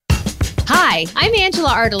Hi, I'm Angela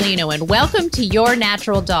Ardolino, and welcome to Your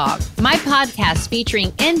Natural Dog, my podcast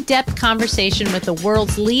featuring in-depth conversation with the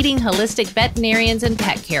world's leading holistic veterinarians and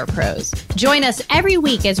pet care pros. Join us every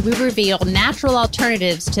week as we reveal natural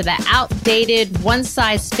alternatives to the outdated,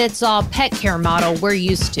 one-size-fits-all pet care model we're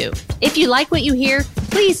used to. If you like what you hear,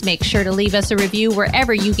 please make sure to leave us a review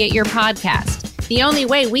wherever you get your podcast. The only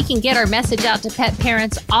way we can get our message out to pet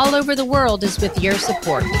parents all over the world is with your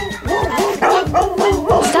support.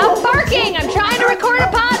 Stop barking! I'm trying to record a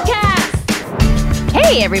podcast!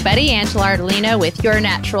 Hey everybody, Angela Ardolino with Your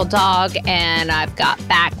Natural Dog, and I've got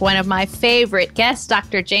back one of my favorite guests,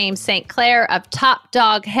 Dr. James St. Clair of Top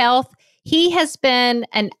Dog Health. He has been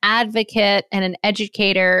an advocate and an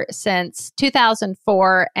educator since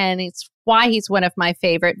 2004, and it's why he's one of my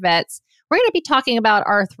favorite vets. We're going to be talking about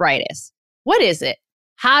arthritis. What is it?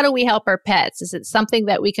 How do we help our pets? Is it something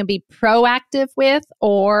that we can be proactive with,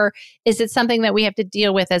 or is it something that we have to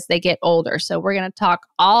deal with as they get older? So we're going to talk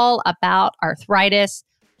all about arthritis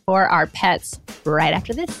for our pets right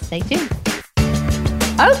after this. Stay tuned.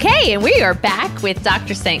 Okay, and we are back with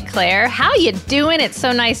Dr. St. Clair. How you doing? It's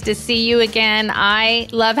so nice to see you again. I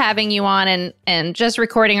love having you on and just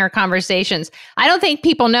recording our conversations. I don't think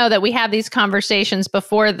people know that we have these conversations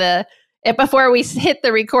before we hit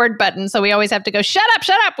the record button. So we always have to go, shut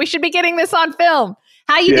up. We should be getting this on film.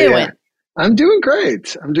 How you doing? Yeah. I'm doing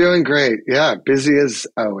great. Yeah, busy as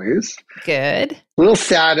always. Good. A little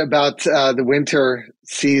sad about the winter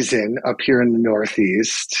season up here in the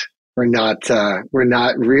Northeast. We're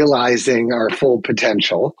not realizing our full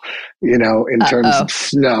potential, in terms of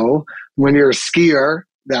snow. When you're a skier,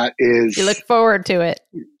 that is... You look forward to it.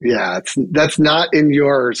 Yeah, that's not in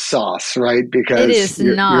your sauce, right? Because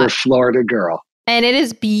you're a Florida girl. And it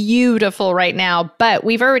is beautiful right now, but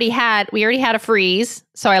we already had a freeze.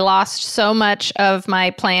 So I lost so much of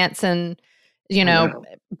my plants and,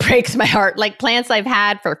 breaks my heart. Like plants I've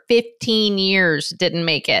had for 15 years didn't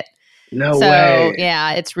make it. No way.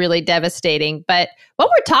 Yeah, it's really devastating. But what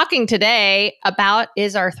we're talking today about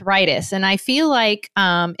is arthritis. And I feel like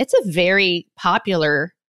it's a very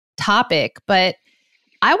popular topic, but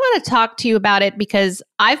I want to talk to you about it because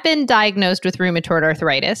I've been diagnosed with rheumatoid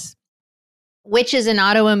arthritis, which is an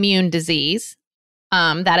autoimmune disease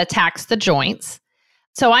that attacks the joints.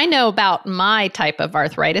 So I know about my type of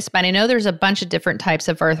arthritis, but I know there's a bunch of different types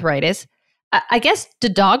of arthritis. I guess, do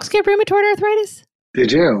dogs get rheumatoid arthritis? They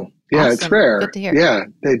do. Yeah, awesome. It's rare. Good to hear. Yeah,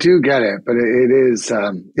 they do get it, but it is,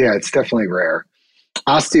 it's definitely rare.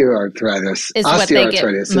 Osteoarthritis is what they get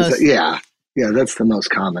most. Yeah, that's the most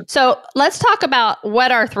common. So let's talk about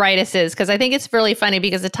what arthritis is, because I think it's really funny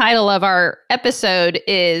because the title of our episode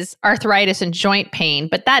is Arthritis and Joint Pain,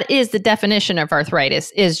 but that is the definition of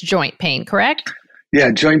arthritis, is joint pain, correct?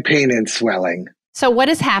 Yeah, joint pain and swelling. So what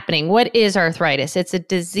is happening? What is arthritis? It's a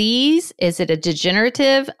disease. Is it a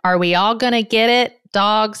degenerative? Are we all going to get it?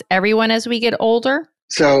 Dogs, everyone as we get older?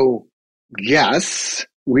 So, yes,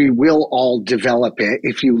 we will all develop it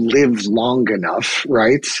if you live long enough,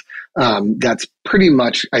 right? That's pretty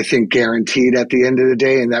much, I think, guaranteed at the end of the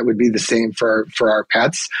day. And that would be the same for our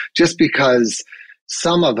pets, just because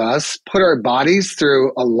some of us put our bodies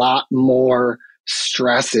through a lot more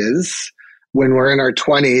stresses when we're in our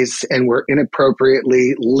 20s and we're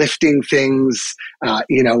inappropriately lifting things,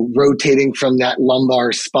 rotating from that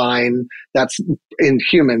lumbar spine. That's in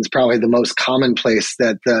humans probably the most common place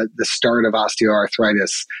that the start of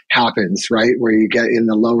osteoarthritis happens, right? Where you get in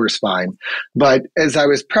the lower spine. But as I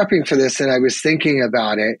was prepping for this and I was thinking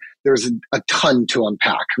about it, there's a ton to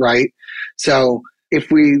unpack, right? So if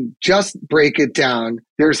we just break it down,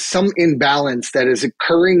 there's some imbalance that is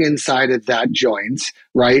occurring inside of that joint,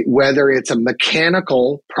 right? Whether it's a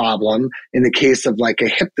mechanical problem in the case of like a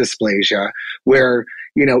hip dysplasia, where,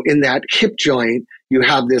 in that hip joint, you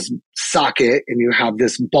have this socket and you have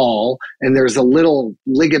this ball, and there's a little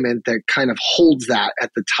ligament that kind of holds that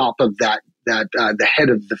at the top of the head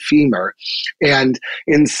of the femur. And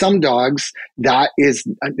in some dogs, that is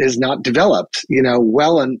not developed,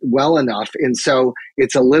 well enough. And so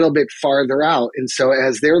it's a little bit farther out. And so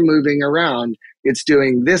as they're moving around, it's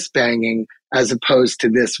doing this banging as opposed to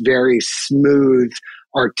this very smooth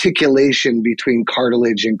articulation between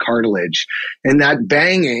cartilage and cartilage. And that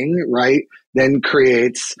banging, right, then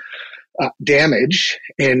creates damage.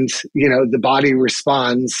 And, the body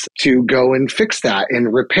responds to go and fix that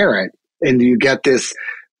and repair it. And you get this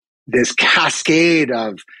cascade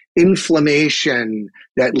of inflammation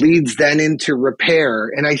that leads then into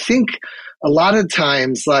repair. And I think a lot of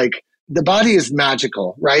times, like, the body is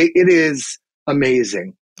magical, right? It is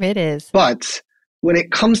amazing. It is. But when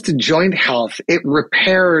it comes to joint health, it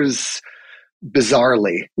repairs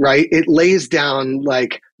bizarrely, right? It lays down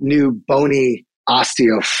like new bony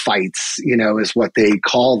osteophytes, is what they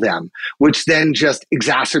call them, which then just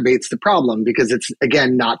exacerbates the problem because it's,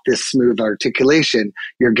 again, not this smooth articulation.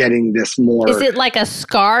 You're getting this more. Is it like a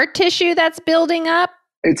scar tissue that's building up?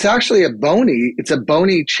 It's actually it's a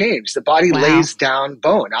bony change. The body lays down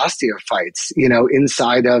bone, osteophytes,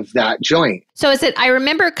 inside of that joint. So I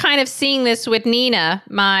remember kind of seeing this with Nina,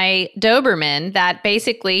 my Doberman, that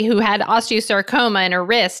basically who had osteosarcoma in her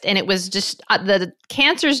wrist, and it was just the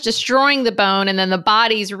cancer's destroying the bone and then the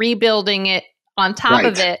body's rebuilding it on top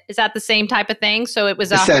of it. Is that the same type of thing? So it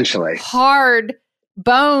was essentially a hard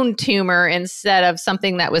bone tumor instead of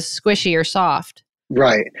something that was squishy or soft.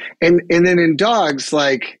 Right. And then in dogs,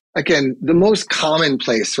 like, again, the most common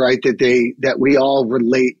place, right, that we all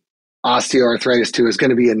relate osteoarthritis to is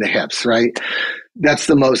going to be in the hips, right? That's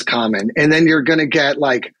the most common. And then you're going to get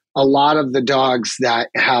like a lot of the dogs that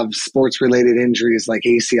have sports related injuries like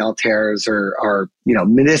ACL tears or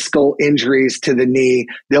meniscal injuries to the knee.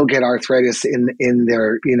 They'll get arthritis in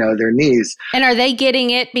their, their knees. And are they getting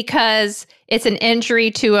it because it's an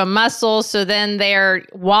injury to a muscle? So then they're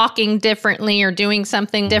walking differently or doing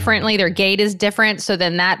something differently. Their gait is different. So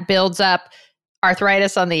then that builds up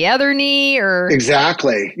arthritis on the other knee or?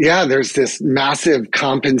 Exactly. Yeah. There's this massive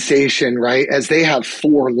compensation, right? As they have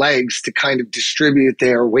 4 legs to kind of distribute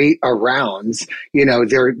their weight around,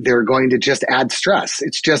 they're going to just add stress.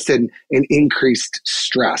 It's just an increased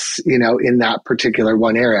stress, in that particular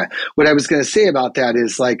one area. What I was going to say about that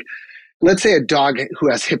is like, let's say a dog who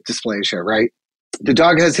has hip dysplasia, right? The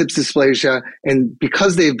dog has hip dysplasia, and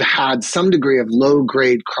because they've had some degree of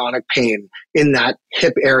low-grade chronic pain in that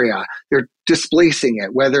hip area, they're displacing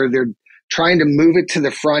it. Whether they're trying to move it to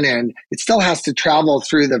the front end, it still has to travel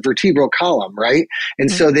through the vertebral column, right?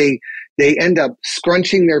 And so they end up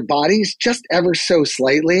scrunching their bodies just ever so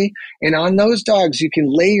slightly. And on those dogs, you can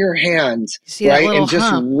lay your hands, right, and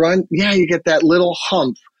just run. Yeah, you get that little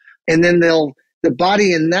hump, and then the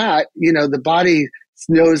body in that, the body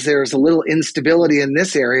knows there's a little instability in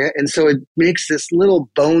this area. And so it makes this little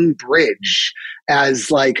bone bridge as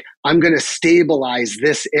like, I'm going to stabilize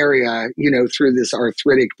this area, through this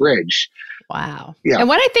arthritic bridge. Wow. Yeah. And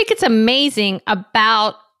what I think it's amazing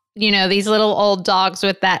about, these little old dogs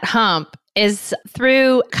with that hump is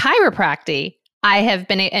through chiropractic. I have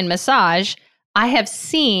been in massage. I have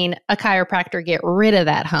seen a chiropractor get rid of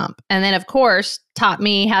that hump. And then, of course, taught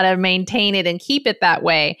me how to maintain it and keep it that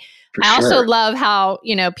way. I also love how,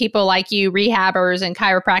 people like you, rehabbers and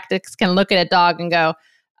chiropractics can look at a dog and go,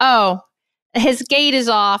 oh, his gait is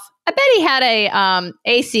off. I bet he had a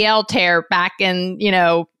ACL tear back in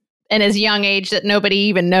his young age that nobody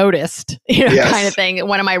even noticed, kind of thing.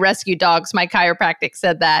 One of my rescue dogs, my chiropractic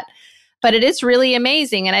said that. But it is really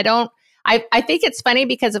amazing. And I think it's funny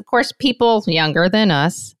because, of course, people younger than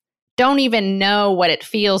us don't even know what it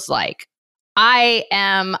feels like.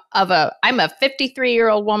 I'm a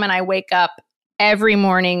 53-year-old woman. I wake up every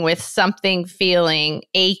morning with something feeling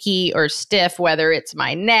achy or stiff, whether it's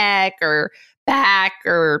my neck or back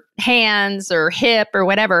or hands or hip or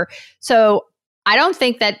whatever. So I don't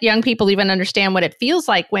think that young people even understand what it feels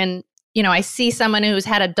like when, I see someone who's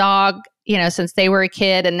had a dog, since they were a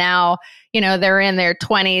kid and now, they're in their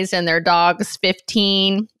 20s and their dog's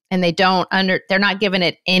 15. And they're not giving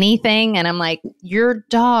it anything. And I'm like, your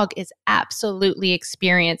dog is absolutely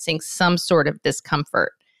experiencing some sort of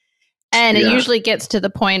discomfort. And it usually gets to the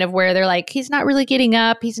point of where they're like, he's not really getting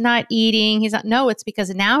up. He's not eating. No, it's because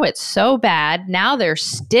now it's so bad. Now they're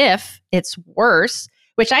stiff. It's worse,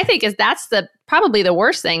 which I think that's probably the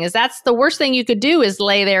worst thing that's the worst thing you could do is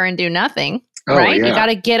lay there and do nothing. Right. Yeah. You got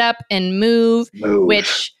to get up and move.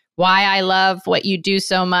 Which why I love what you do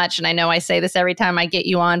so much. And I know I say this every time I get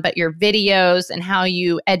you on, but your videos and how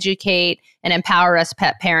you educate and empower us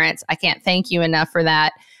pet parents, I can't thank you enough for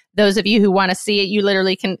that. Those of you who want to see it, you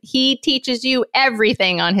literally can. He teaches you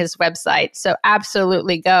everything on his website. So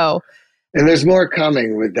absolutely go. And there's more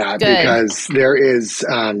coming with that. Good. Because there is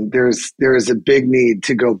a big need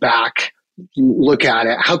to go back, look at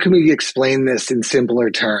it. How can we explain this in simpler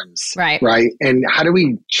terms? Right. Right. And how do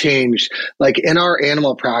we change, like in our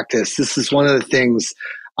animal practice, this is one of the things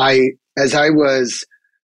as I was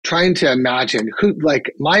trying to imagine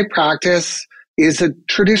my practice is a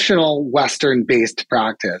traditional Western based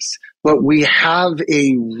practice, but we have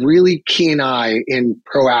a really keen eye in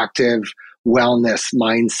proactive wellness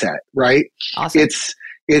mindset, right? Awesome.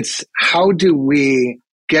 It's how do we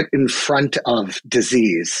get in front of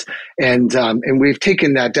disease. And we've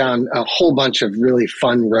taken that down a whole bunch of really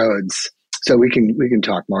fun roads. So we can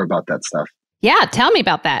talk more about that stuff. Yeah. Tell me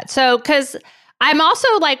about that. So, cause I'm also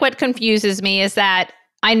like, what confuses me is that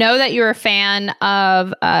I know that you're a fan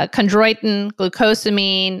of chondroitin,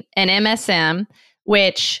 glucosamine, and MSM,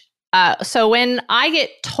 which, so when I get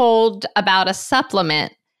told about a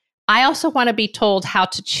supplement, I also want to be told how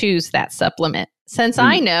to choose that supplement. Since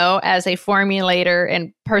I know as a formulator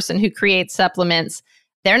and person who creates supplements,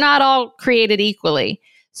 they're not all created equally.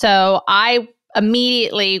 So I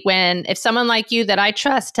immediately, if someone like you that I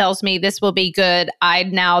trust tells me this will be good, I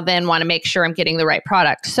now then want to make sure I'm getting the right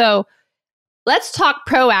product. So let's talk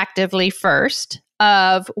proactively first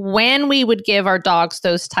of when we would give our dogs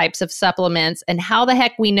those types of supplements and how the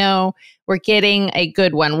heck we know we're getting a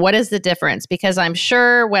good one. What is the difference? Because I'm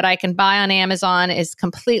sure what I can buy on Amazon is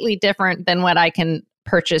completely different than what I can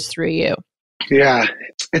purchase through you. Yeah,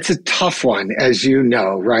 it's a tough one, as you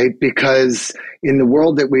know, right? Because in the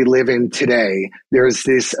world that we live in today, there's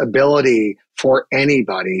this ability for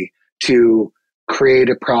anybody to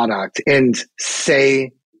create a product and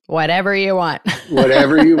say whatever you want.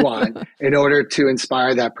 Whatever you want in order to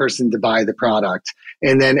inspire that person to buy the product.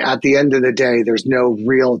 And then at the end of the day, there's no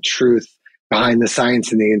real truth behind the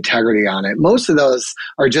science and the integrity on it. Most of those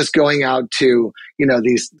are just going out to,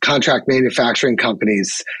 these contract manufacturing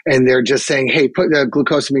companies, and they're just saying, hey, put the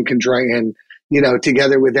glucosamine chondroitin,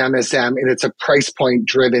 together with MSM, and it's a price point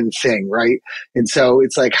driven thing, right? And so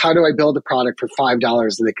it's like, how do I build a product for $5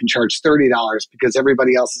 and they can charge $30 because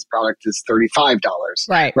everybody else's product is $35,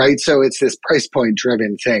 right? So it's this price point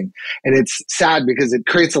driven thing. And it's sad because it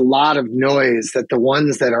creates a lot of noise that the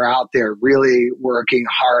ones that are out there really working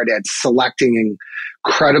hard at selecting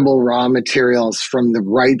incredible raw materials from the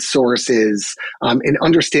right sources, and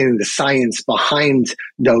understanding the science behind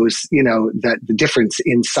those, that the difference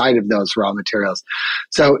inside of those raw materials.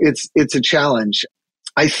 So it's a challenge.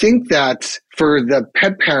 I think that for the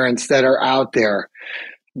pet parents that are out there,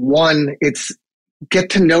 one, it's get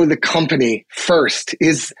to know the company first.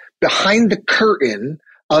 Is behind the curtain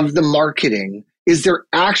of the marketing, is there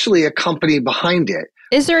actually a company behind it?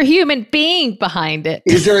 Is there a human being behind it?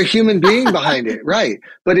 Is there a human being behind it? Right.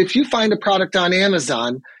 But if you find a product on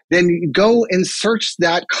Amazon, then go and search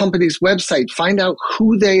that company's website, find out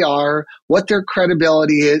who they are, what their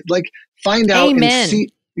credibility is, find out and see.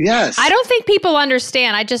 Yes. I don't think people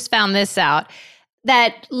understand. I just found this out,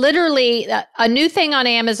 that literally a new thing on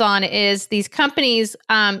Amazon is these companies,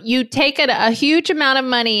 you take a huge amount of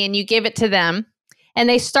money and you give it to them, and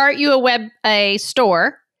they start you a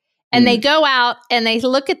store. And they go out and they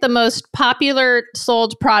look at the most popular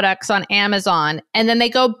sold products on Amazon, and then they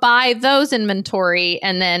go buy those inventory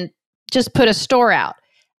and then just put a store out.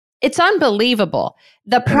 It's unbelievable.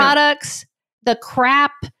 The products, the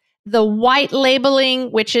crap, the white labeling,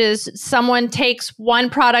 which is someone takes one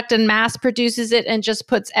product and mass produces it and just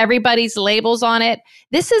puts everybody's labels on it.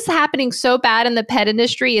 This is happening so bad in the pet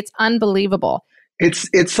industry. It's unbelievable.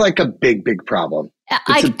 It's like a big, big problem.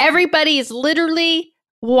 Everybody is literally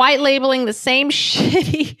white labeling the same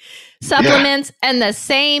shitty supplements and the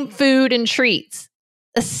same food and treats.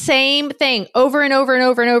 The same thing over and over and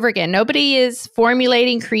over and over again. Nobody is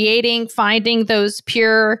formulating, creating, finding those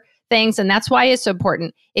pure things. And that's why it's so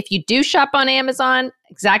important. If you do shop on Amazon,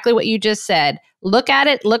 exactly what you just said, look at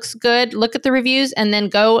it, looks good, look at the reviews, and then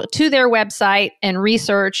go to their website and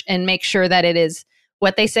research and make sure that it is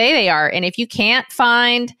what they say they are. And if you can't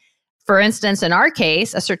find, for instance, in our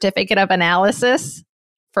case, a certificate of analysis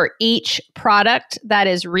for each product that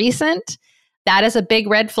is recent, that is a big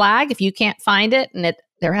red flag. If you can't find it and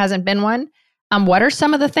there hasn't been one, what are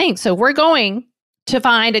some of the things? So we're going to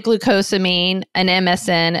find a glucosamine, an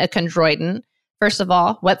MSM, a chondroitin. First of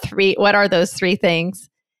all, what are those three things?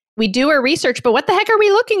 We do our research, but what the heck are we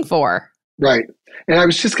looking for? Right. And I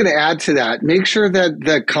was just going to add to that, make sure that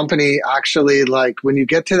the company actually, when you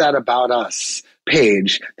get to that About Us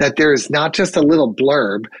page, that there's not just a little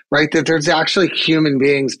blurb, right? That there's actually human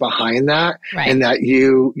beings behind that, and that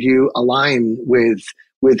you align with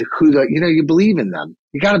who you believe in them.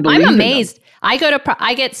 You got to believe. I'm amazed. I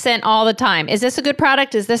get sent all the time. Is this a good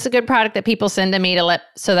product? Is this a good product that people send to me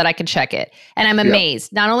so that I can check it? And I'm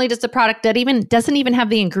amazed. Not only does the product doesn't even have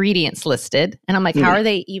the ingredients listed, and I'm like, how are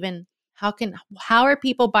they even? How are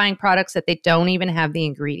people buying products that they don't even have the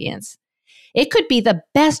ingredients? It could be the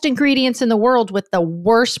best ingredients in the world with the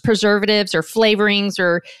worst preservatives or flavorings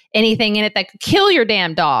or anything in it that could kill your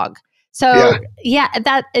damn dog. So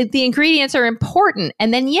that the ingredients are important.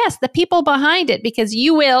 And then, yes, the people behind it, because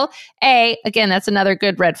you will, again, that's another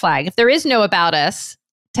good red flag. If there is no About Us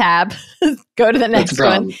tab, go to the next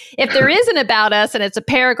one. If there is an About Us and it's a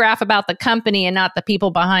paragraph about the company and not the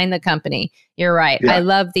people behind the company, you're right. Yeah. I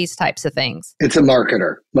love these types of things. It's a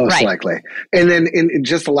marketer, most likely. And then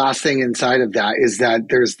just the last thing inside of that is that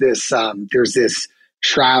there's this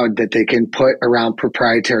shroud that they can put around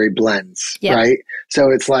proprietary blends, right? So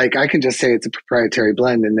it's like I can just say it's a proprietary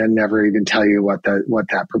blend and then never even tell you what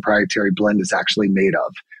that proprietary blend is actually made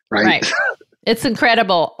of, right? It's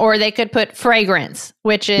incredible. Or they could put fragrance,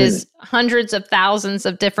 which is hundreds of thousands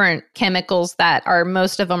of different chemicals that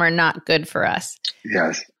most of them are not good for us.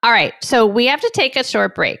 Yes. All right. So we have to take a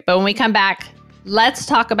short break, but when we come back, let's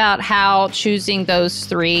talk about how choosing those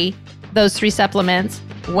three supplements,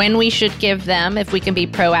 when we should give them, if we can be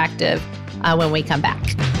proactive when we come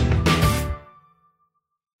back.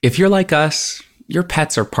 If you're like us, your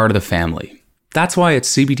pets are part of the family. That's why at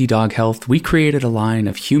CBD Dog Health, we created a line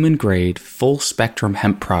of human-grade, full-spectrum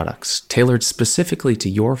hemp products tailored specifically to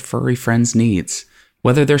your furry friend's needs.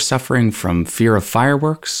 Whether they're suffering from fear of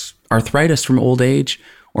fireworks, arthritis from old age,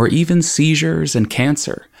 or even seizures and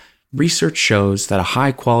cancer, research shows that a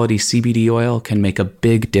high-quality CBD oil can make a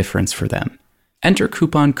big difference for them. Enter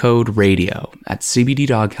coupon code RADIO at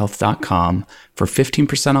cbddoghealth.com for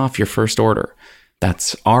 15% off your first order.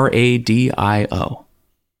 That's RADIO.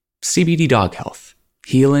 CBD Dog Health.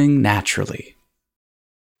 Healing naturally.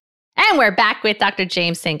 And we're back with Dr.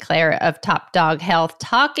 James St. Clair of Top Dog Health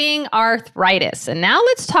talking arthritis. And now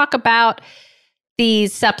let's talk about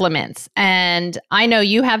these supplements. And I know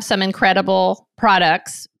you have some incredible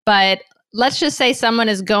products, but let's just say someone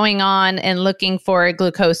is going on and looking for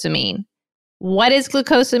glucosamine. What is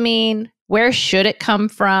glucosamine? Where should it come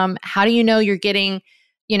from? How do you know you're getting,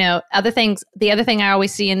 other things? The other thing I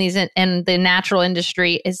always see in the natural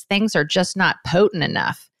industry is things are just not potent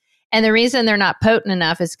enough. And the reason they're not potent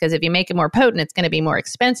enough is because if you make it more potent, it's going to be more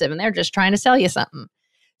expensive. And they're just trying to sell you something.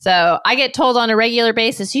 So I get told on a regular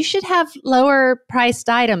basis, you should have lower priced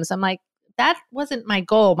items. I'm like, that wasn't my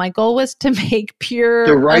goal. My goal was to make pure,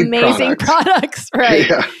 amazing products. Right.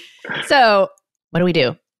 Yeah. So what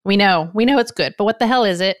do? We know it's good, but what the hell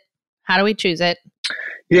is it? How do we choose it?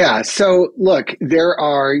 Yeah. So look, there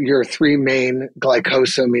are your three main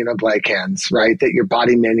glycosaminoglycans, right, that your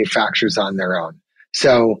body manufactures on their own.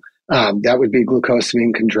 So that would be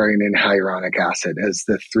glucosamine, chondroitin, and hyaluronic acid as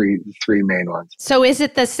the three main ones. So is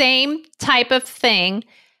it the same type of thing?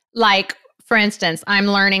 Like, for instance, I'm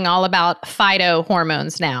learning all about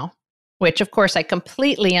phytohormones now, which of course I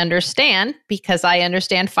completely understand because I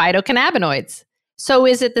understand phytocannabinoids. So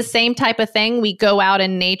is it the same type of thing? We go out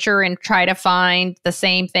in nature and try to find the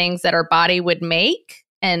same things that our body would make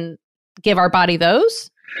and give our body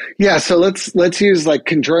those? Yeah. So let's use like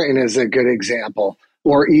chondroitin as a good example.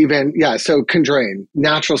 Or even, so chondroitin,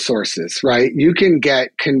 natural sources, right? You can get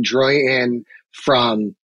chondroitin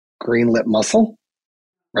from green lip mussel,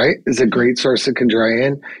 right? Is a great source of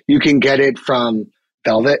chondroitin. You can get it from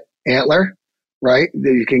velvet antler, right?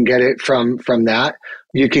 You can get it from that.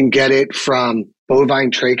 You can get it from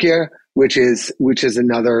bovine trachea, which is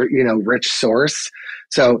another, rich source.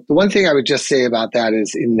 So the one thing I would just say about that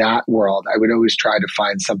is in that world, I would always try to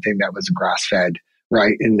find something that was grass-fed,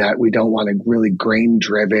 right? In that we don't want a really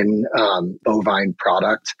grain-driven bovine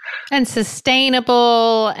product. And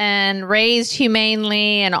sustainable and raised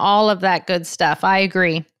humanely and all of that good stuff. I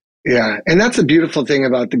agree. Yeah. And that's a beautiful thing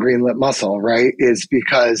about the green lip mussel, right? Is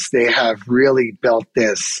because they have really built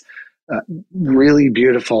this really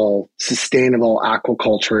beautiful, sustainable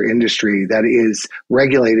aquaculture industry that is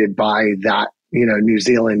regulated by that, New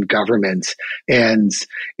Zealand government. And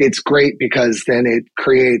it's great because then it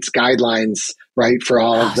creates guidelines, right, for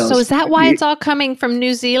all of those. So is that why it's all coming from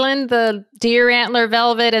New Zealand, the deer antler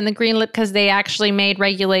velvet and the green lip, because they actually made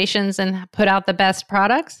regulations and put out the best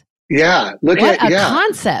products? Yeah. What a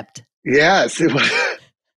concept. Yes. It was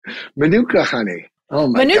Manuka honey. Oh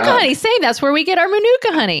my Manuka God. honey, same. That's where we get our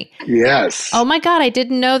Manuka honey. Yes. Oh my God, I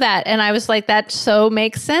didn't know that. And I was like, that so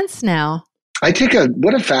makes sense now.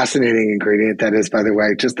 What a fascinating ingredient that is, by the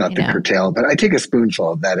way, just not to curtail, but I take a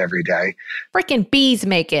spoonful of that every day. Freaking bees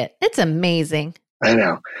make it. It's amazing. I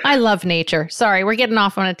know. I love nature. Sorry, we're getting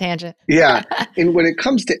off on a tangent. Yeah. And when it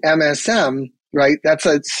comes to MSM, right, that's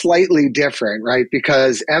a slightly different, right?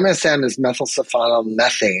 Because MSM is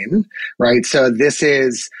methylsulfonylmethane, right? So this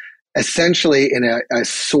is essentially a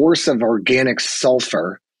source of organic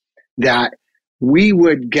sulfur that we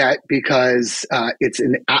would get because it's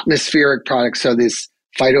an atmospheric product. So this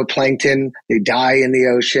phytoplankton, they die in the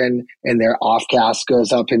ocean and their off gas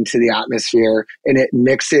goes up into the atmosphere and it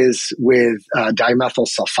mixes with dimethyl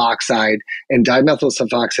sulfoxide, and dimethyl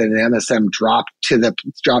sulfoxide and MSM drop to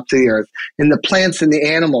the earth. And the plants and the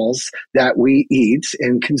animals that we eat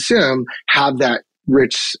and consume have that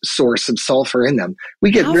rich source of sulfur in them.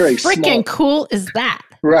 We get really small. How freaking cool is that?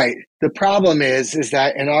 Right. The problem is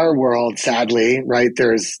that in our world, sadly, right,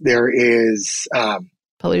 there is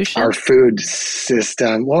Pollution? Our food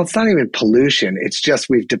system. Well, it's not even pollution. It's just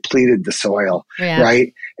we've depleted the soil,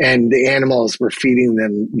 right? And the animals, we're feeding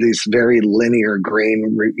them these very linear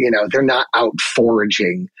grain, they're not out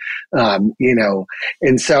foraging,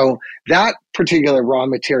 and so that particular raw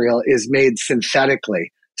material is made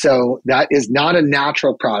synthetically. So that is not a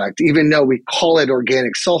natural product. Even though we call it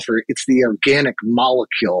organic sulfur, it's the organic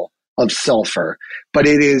molecule of sulfur, but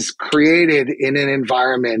it is created in an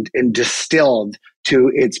environment and distilled to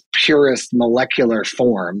its purest molecular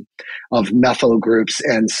form of methyl groups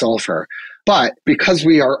and sulfur. But because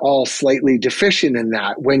we are all slightly deficient in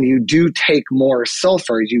that, when you do take more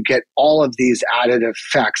sulfur, you get all of these additive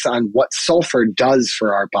effects on what sulfur does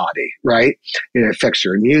for our body, right? It affects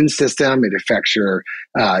your immune system. It affects your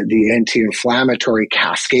the anti-inflammatory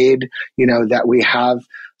cascade, that we have.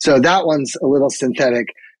 So that one's a little synthetic.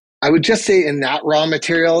 I would just say in that raw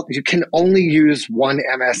material, you can only use one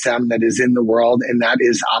MSM that is in the world, and that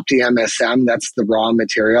is OptiMSM. That's the raw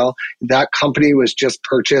material. That company was just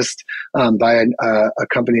purchased by a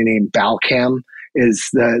company named Balchem is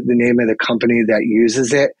the name of the company that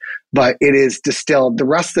uses it. But it is distilled. The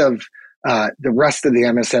rest of the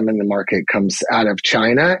MSM in the market comes out of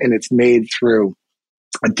China, and it's made through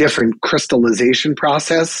a different crystallization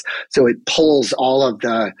process. So it pulls all of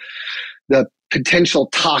the potential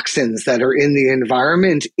toxins that are in the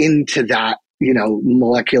environment into that,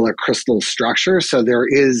 molecular crystal structure. So there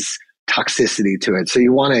is toxicity to it. So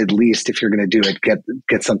you want to, at least if you're going to do it,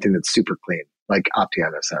 get something that's super clean, like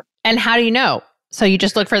OptiMSM. And how do you know? So you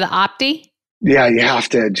just look for the Opti? Yeah, you have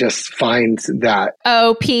to just find that.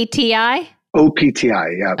 OPTI?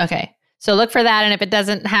 OPTI, yeah. Okay. So look for that. And if it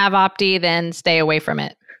doesn't have Opti, then stay away from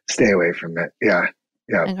it. Stay away from it. Yeah.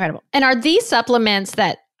 Yeah. Incredible. And are these supplements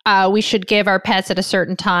that we should give our pets at a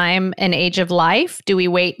certain time and age of life? Do we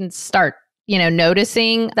wait and start,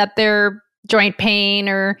 noticing that they're joint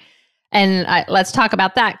pain let's talk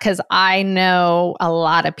about that, because I know a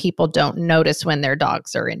lot of people don't notice when their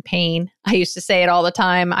dogs are in pain. I used to say it all the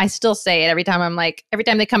time. I still say it every time every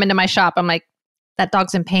time they come into my shop, I'm like, that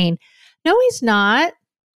dog's in pain. No, he's not.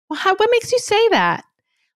 Well, what makes you say that?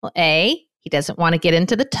 Well, he doesn't want to get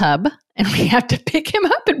into the tub, and we have to pick him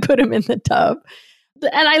up and put him in the tub.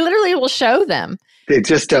 And I literally will show them. They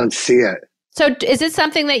just don't see it. So is it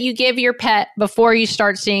something that you give your pet before you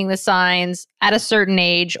start seeing the signs at a certain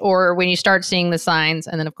age, or when you start seeing the signs?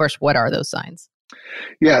 And then, of course, what are those signs?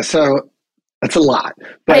 Yeah, so that's a lot.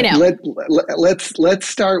 But let's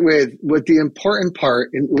start with the important part.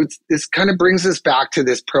 And this kind of brings us back to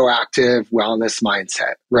this proactive wellness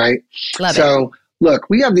mindset, right? Love it.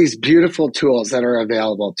 Look, we have these beautiful tools that are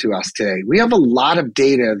available to us today. We have a lot of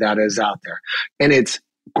data that is out there, and it's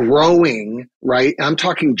growing, right? I'm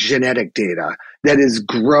talking genetic data that is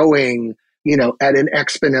growing, at an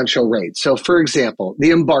exponential rate. So for example,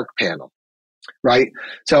 the Embark panel, right?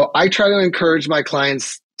 So I try to encourage my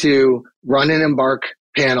clients to run an Embark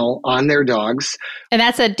panel on their dogs. And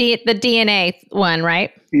that's the DNA one,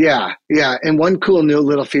 right? Yeah. And one cool new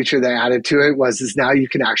little feature they added to it is now you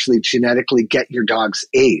can actually genetically get your dog's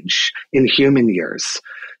age in human years.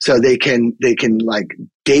 So they can like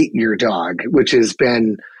date your dog, which has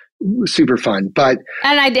been super fun. But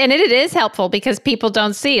and it is helpful because people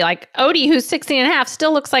don't see, like Odie, who's 16 and a half,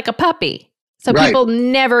 still looks like a puppy. So people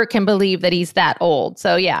never can believe that he's that old.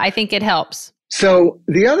 So yeah, I think it helps. So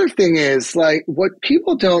the other thing is, like, what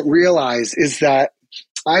people don't realize is that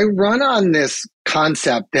I run on this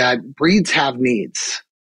concept that breeds have needs.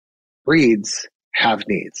 Breeds have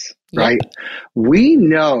needs, right? Yep. We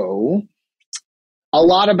know a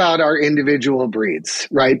lot about our individual breeds,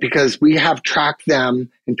 right? Because we have tracked them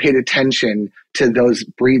and paid attention to those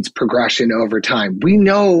breeds' progression over time. We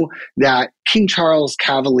know that King Charles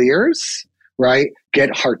Cavaliers, right,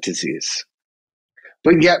 get heart disease.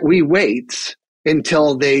 But yet we wait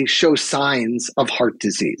until they show signs of heart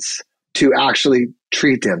disease to actually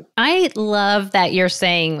treat them. I love that you're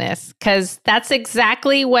saying this, because that's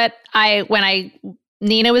exactly what when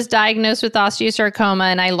Nina was diagnosed with osteosarcoma,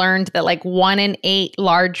 and I learned that like 1 in 8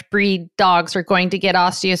 large breed dogs are going to get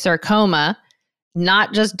osteosarcoma,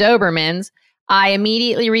 not just Dobermans. I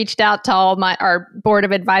immediately reached out to our board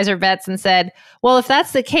of advisor vets and said, well, if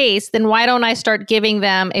that's the case, then why don't I start giving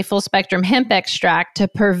them a full spectrum hemp extract to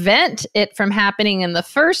prevent it from happening in the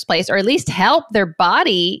first place, or at least help their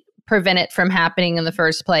body prevent it from happening in the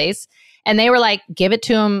first place? And they were like, give it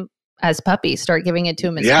to them as puppies, start giving it to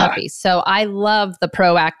them as puppies. So I love the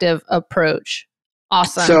proactive approach.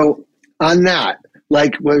 Awesome. So on that,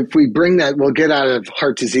 like if we bring that, we'll get out of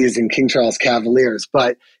heart disease and King Charles Cavaliers,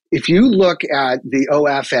 but if you look at the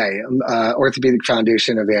OFA, Orthopedic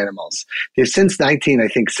Foundation of Animals, they've since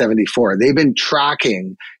 1974, they've been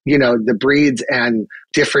tracking, the breeds and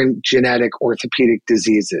different genetic orthopedic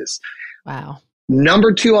diseases. Wow.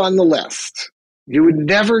 Number 2 on the list, you would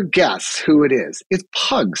never guess who it is. It's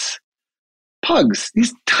pugs. Pugs,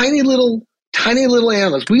 these tiny little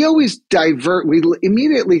animals. We always divert. We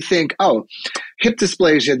immediately think, oh, hip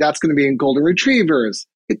dysplasia, that's going to be in golden retrievers.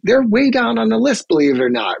 They're way down on the list, believe it or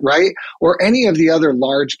not, right? Or any of the other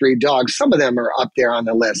large breed dogs. Some of them are up there on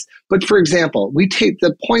the list. But for example,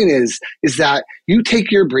 the point is that you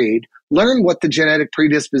take your breed, learn what the genetic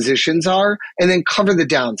predispositions are, and then cover the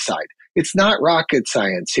downside. It's not rocket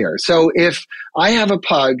science here. So if I have a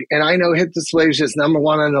pug and I know hip dysplasia is number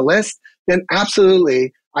 1 on the list, then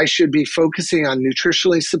absolutely I should be focusing on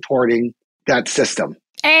nutritionally supporting that system.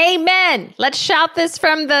 Amen. Let's shout this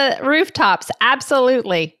from the rooftops.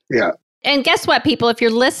 Absolutely. Yeah. And guess what, people? If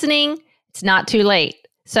you're listening, it's not too late.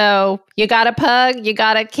 So you got a pug, you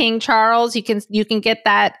got a King Charles, you can get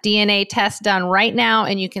that DNA test done right now,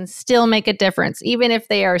 and you can still make a difference, even if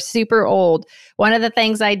they are super old. One of the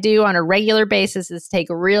things I do on a regular basis is take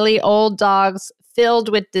really old dogs filled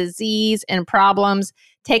with disease and problems,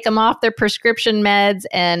 take them off their prescription meds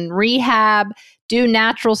and rehab, do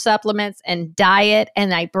natural supplements and diet,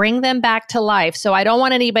 and I bring them back to life. So I don't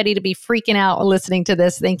want anybody to be freaking out listening to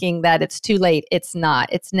this thinking that it's too late. It's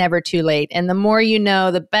not. It's never too late. And the more you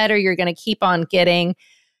know, the better you're going to keep on getting.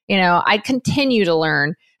 I continue to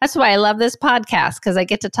learn. That's why I love this podcast, because I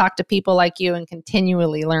get to talk to people like you and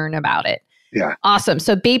continually learn about it. Yeah. Awesome.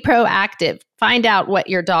 So be proactive. Find out what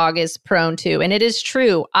your dog is prone to. And it is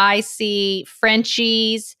true. I see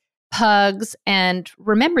Frenchies, pugs, and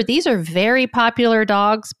remember, these are very popular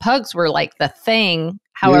dogs. Pugs were like the thing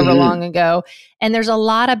however long ago. And there's a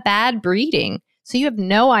lot of bad breeding. So you have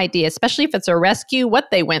no idea, especially if it's a rescue,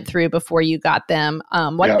 what they went through before you got them,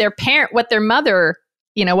 what their mother,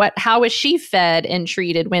 how was she fed and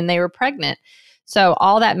treated when they were pregnant? So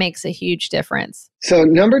all that makes a huge difference. So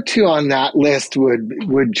number 2 on that list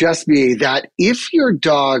would just be that if your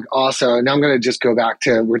dog also, and I'm going to just go back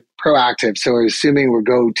to, we're proactive, so we're assuming we'll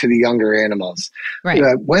go to the younger animals. Right.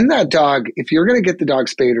 When that dog, if you're going to get the dog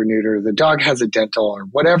spayed or neutered, the dog has a dental or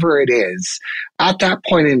whatever it is, at that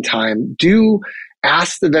point in time, do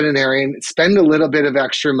ask the veterinarian, spend a little bit of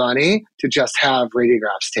extra money to just have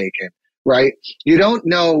radiographs taken. Right? You don't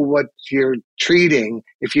know what you're treating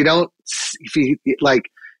if you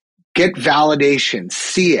get validation,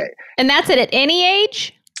 see it. And that's it at any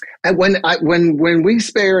age? And when we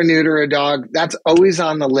spay or neuter a dog, that's always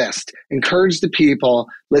on the list. Encourage the people,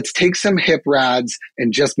 let's take some hip rads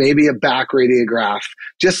and just maybe a back radiograph,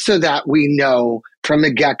 just so that we know from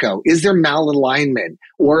the get-go, is there malalignment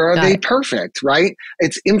or are they perfect, right?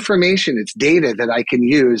 It's information, it's data that I can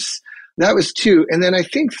use. That was 2. And then I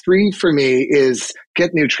think 3 for me is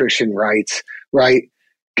get nutrition right?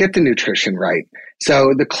 Get the nutrition right.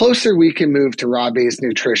 So the closer we can move to raw-based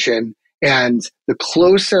nutrition and the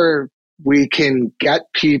closer we can get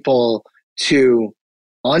people to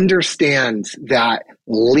understand that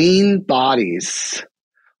lean bodies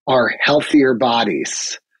are healthier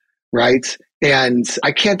bodies, right? And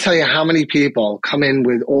I can't tell you how many people come in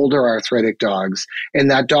with older arthritic dogs,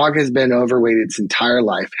 and that dog has been overweight its entire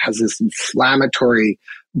life, has this inflammatory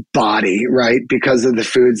body, right? Because of the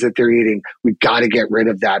foods that they're eating. We've got to get rid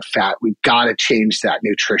of that fat. We've got to change that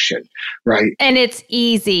nutrition, right? And it's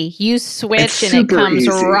easy. You switch and it comes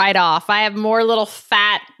easy. Right off. I have more little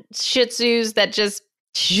fat Shih Tzus that just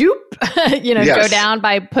go down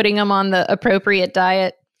by putting them on the appropriate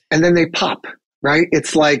diet. And then they pop. Right?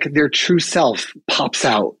 It's like their true self pops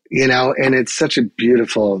out, and it's such a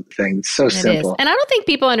beautiful thing. It's so simple. And I don't think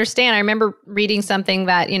people understand. I remember reading something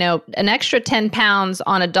that, an extra 10 pounds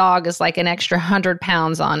on a dog is like an extra 100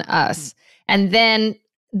 pounds on us. And then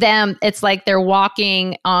it's like they're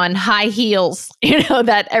walking on high heels,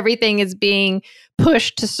 that everything is being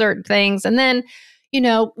pushed to certain things. And then,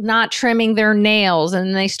 not trimming their nails,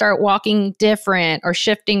 and they start walking different or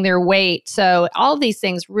shifting their weight. So all of these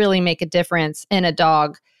things really make a difference in a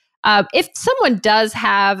dog. If someone does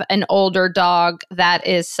have an older dog that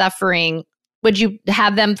is suffering, would you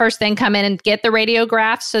have them first thing come in and get the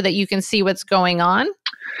radiograph so that you can see what's going on?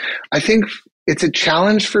 I think it's a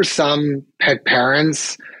challenge for some pet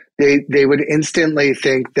parents. They would instantly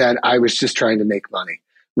think that I was just trying to make money,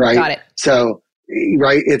 right? Got it. So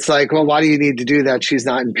right? It's like, well, why do you need to do that? She's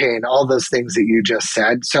not in pain. All those things that you just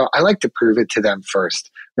said. So I like to prove it to them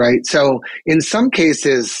first, right? So in some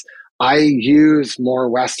cases, I use more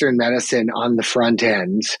Western medicine on the front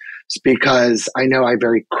end because I know I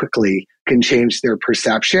very quickly can change their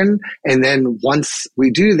perception. And then once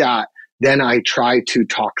we do that, then I try to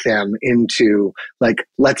talk them into like,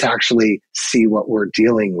 let's actually see what we're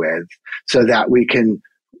dealing with so that we can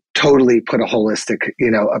totally put a holistic,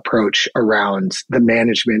 approach around the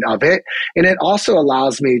management of it. And it also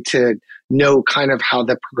allows me to know kind of how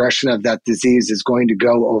the progression of that disease is going to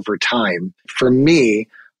go over time. For me,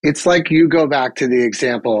 it's like you go back to the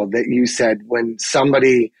example that you said when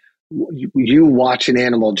you watch an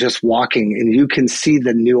animal just walking and you can see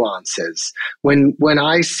the nuances. When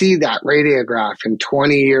I see that radiograph and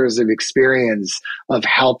 20 years of experience of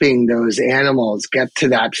helping those animals get to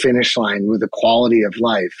that finish line with a quality of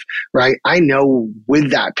life, right? I know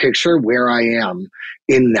with that picture where I am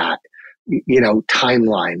in that,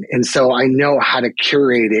 timeline. And so I know how to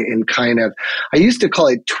curate it and I used to call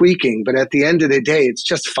it tweaking, but at the end of the day, it's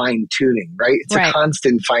just fine tuning, right? It's a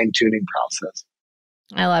constant fine tuning process.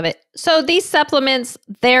 I love it. So these supplements,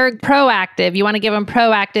 they're proactive. You want to give them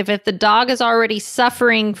proactive. If the dog is already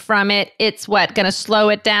suffering from it, it's going to slow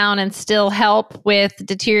it down and still help with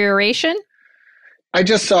deterioration? I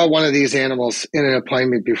just saw one of these animals in an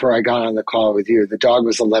appointment before I got on the call with you. The dog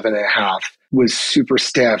was 11 and a half, was super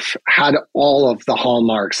stiff, had all of the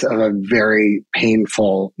hallmarks of a very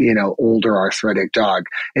painful, older arthritic dog.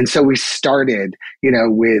 And so we started,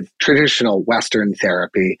 with traditional Western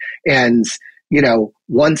therapy. And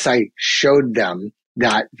once I showed them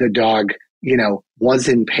that the dog, was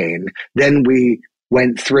in pain, then we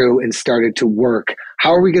went through and started to work.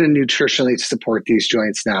 How are we going to nutritionally support these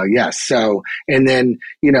joints now? Yes. So, and then,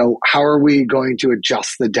 how are we going to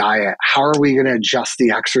adjust the diet? How are we going to adjust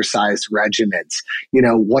the exercise regimens?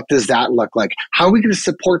 What does that look like? How are we going to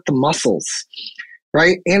support the muscles?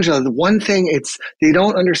 Right, Angela, the one thing they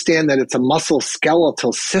don't understand that it's a muscle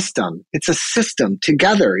skeletal system. It's a system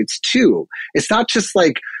together. It's two. It's not just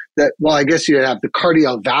like that. Well, I guess you have the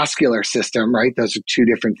cardiovascular system, right? Those are two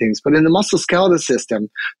different things. But in the muscle skeletal system,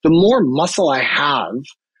 the more muscle I have,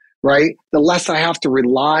 right, the less I have to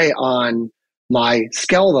rely on my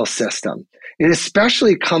skeletal system. It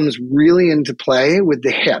especially comes really into play with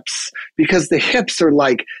the hips because the hips are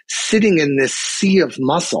like sitting in this sea of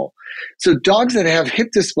muscle. So dogs that have hip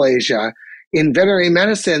dysplasia in veterinary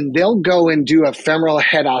medicine, they'll go and do a femoral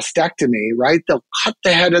head ostectomy, right? They'll cut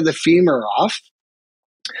the head of the femur off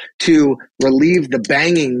to relieve the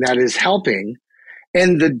banging that is helping.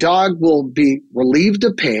 And the dog will be relieved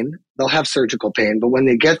of pain. They'll have surgical pain, but when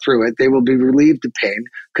they get through it, they will be relieved of pain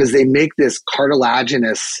because they make this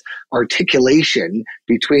cartilaginous articulation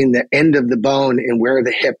between the end of the bone and where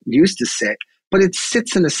the hip used to sit. But it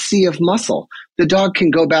sits in a sea of muscle. The dog can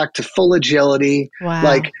go back to full agility,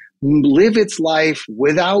 live its life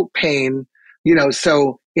without pain.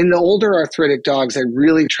 So in the older arthritic dogs, I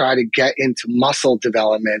really try to get into muscle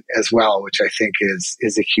development as well, which I think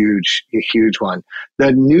is a huge one.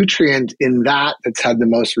 The nutrient in that's had the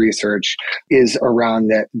most research is around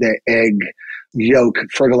the egg yolk,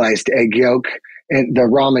 fertilized egg yolk. And the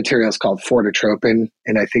raw material is called fortotropin,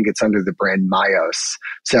 and I think it's under the brand Myos.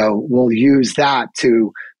 So we'll use that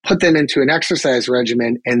to put them into an exercise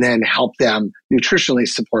regimen and then help them nutritionally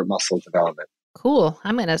support muscle development. Cool.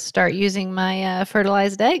 I'm going to start using my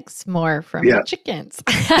fertilized eggs more from the chickens.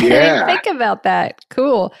 I didn't think about that.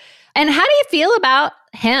 Cool. And how do you feel about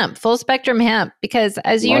hemp, full spectrum hemp? Because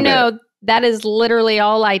as you know, that is literally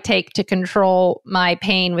all I take to control my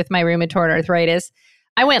pain with my rheumatoid arthritis.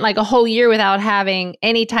 I went like a whole year without having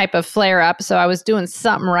any type of flare up. So I was doing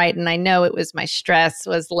something right. And I know it was my stress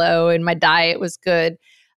was low and my diet was good.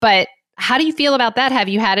 But how do you feel about that? Have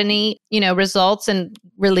you had any, results in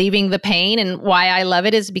relieving the pain? And why I love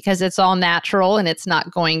it is because it's all natural and it's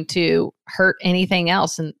not going to hurt anything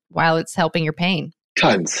else. And while it's helping your pain.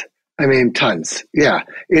 Tons. Yeah.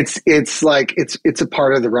 It's like, it's a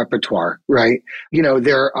part of the repertoire, right?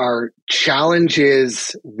 There are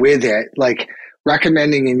challenges with it, like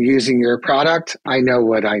recommending and using your product. I know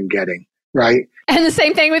what I'm getting, right? And the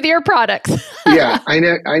same thing with your products. Yeah, I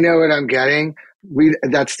know what I'm getting.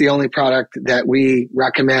 That's the only product that we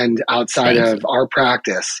recommend outside of our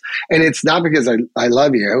practice. And it's not because I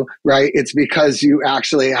love you, right? It's because you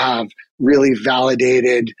actually have really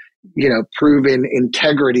validated, proven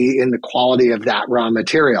integrity in the quality of that raw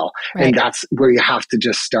material. Right. And that's where you have to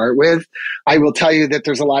just start with. I will tell you that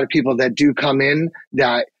there's a lot of people that do come in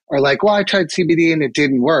that are like, well, I tried CBD and it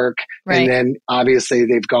didn't work. Right. And then obviously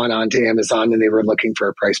they've gone on to Amazon and they were looking for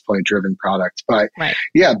a price point driven product. But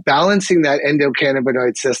balancing that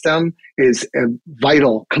endocannabinoid system is a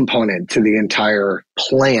vital component to the entire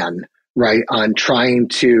plan, right? On trying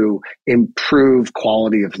to improve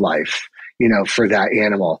quality of life. for that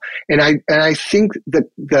animal. And I think that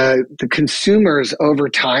the consumers over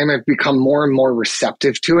time have become more and more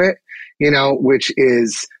receptive to it, which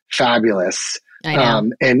is fabulous. I know.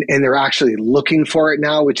 And they're actually looking for it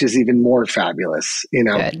now, which is even more fabulous,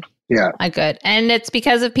 Good. Yeah. Good. And it's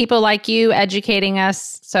because of people like you educating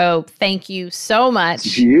us. So thank you so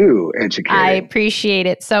much. You educating. I appreciate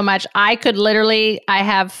it so much. I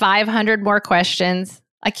have 500 more questions.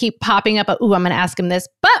 I keep popping up, I'm going to ask him this,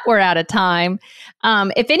 but we're out of time.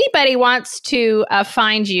 If anybody wants to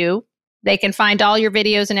find you, they can find all your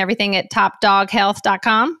videos and everything at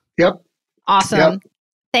topdoghealth.com. Yep. Awesome. Yep.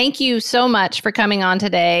 Thank you so much for coming on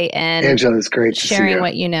today and Angela, it's great to see you. Sharing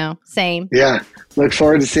what you know. Same. Yeah. Look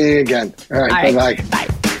forward to seeing you again. All right. Bye-bye. Bye.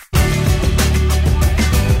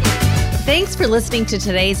 Thanks for listening to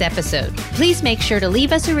today's episode. Please make sure to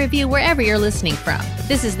leave us a review wherever you're listening from.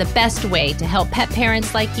 This is the best way to help pet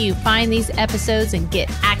parents like you find these episodes and get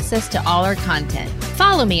access to all our content.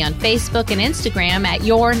 Follow me on Facebook and Instagram at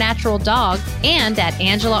Your Natural Dog and at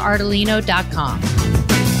AngelaArtolino.com.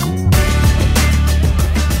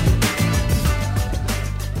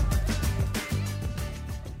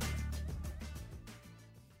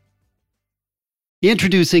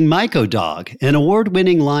 Introducing MycoDog, an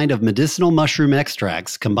award-winning line of medicinal mushroom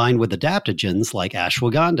extracts combined with adaptogens like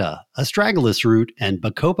ashwagandha, astragalus root, and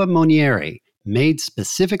Bacopa monnieri, made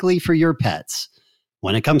specifically for your pets.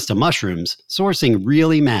 When it comes to mushrooms, sourcing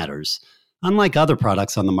really matters. Unlike other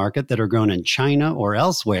products on the market that are grown in China or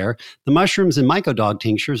elsewhere, the mushrooms in MycoDog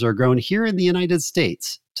tinctures are grown here in the United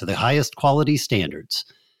States to the highest quality standards.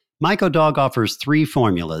 MycoDog offers 3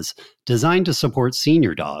 formulas designed to support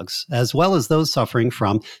senior dogs, as well as those suffering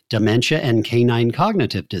from dementia and canine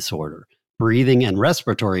cognitive disorder, breathing and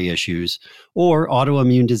respiratory issues, or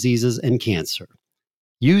autoimmune diseases and cancer.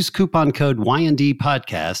 Use coupon code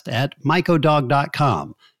YNDPodcast at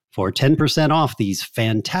mycodog.com for 10% off these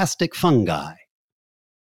fantastic fungi.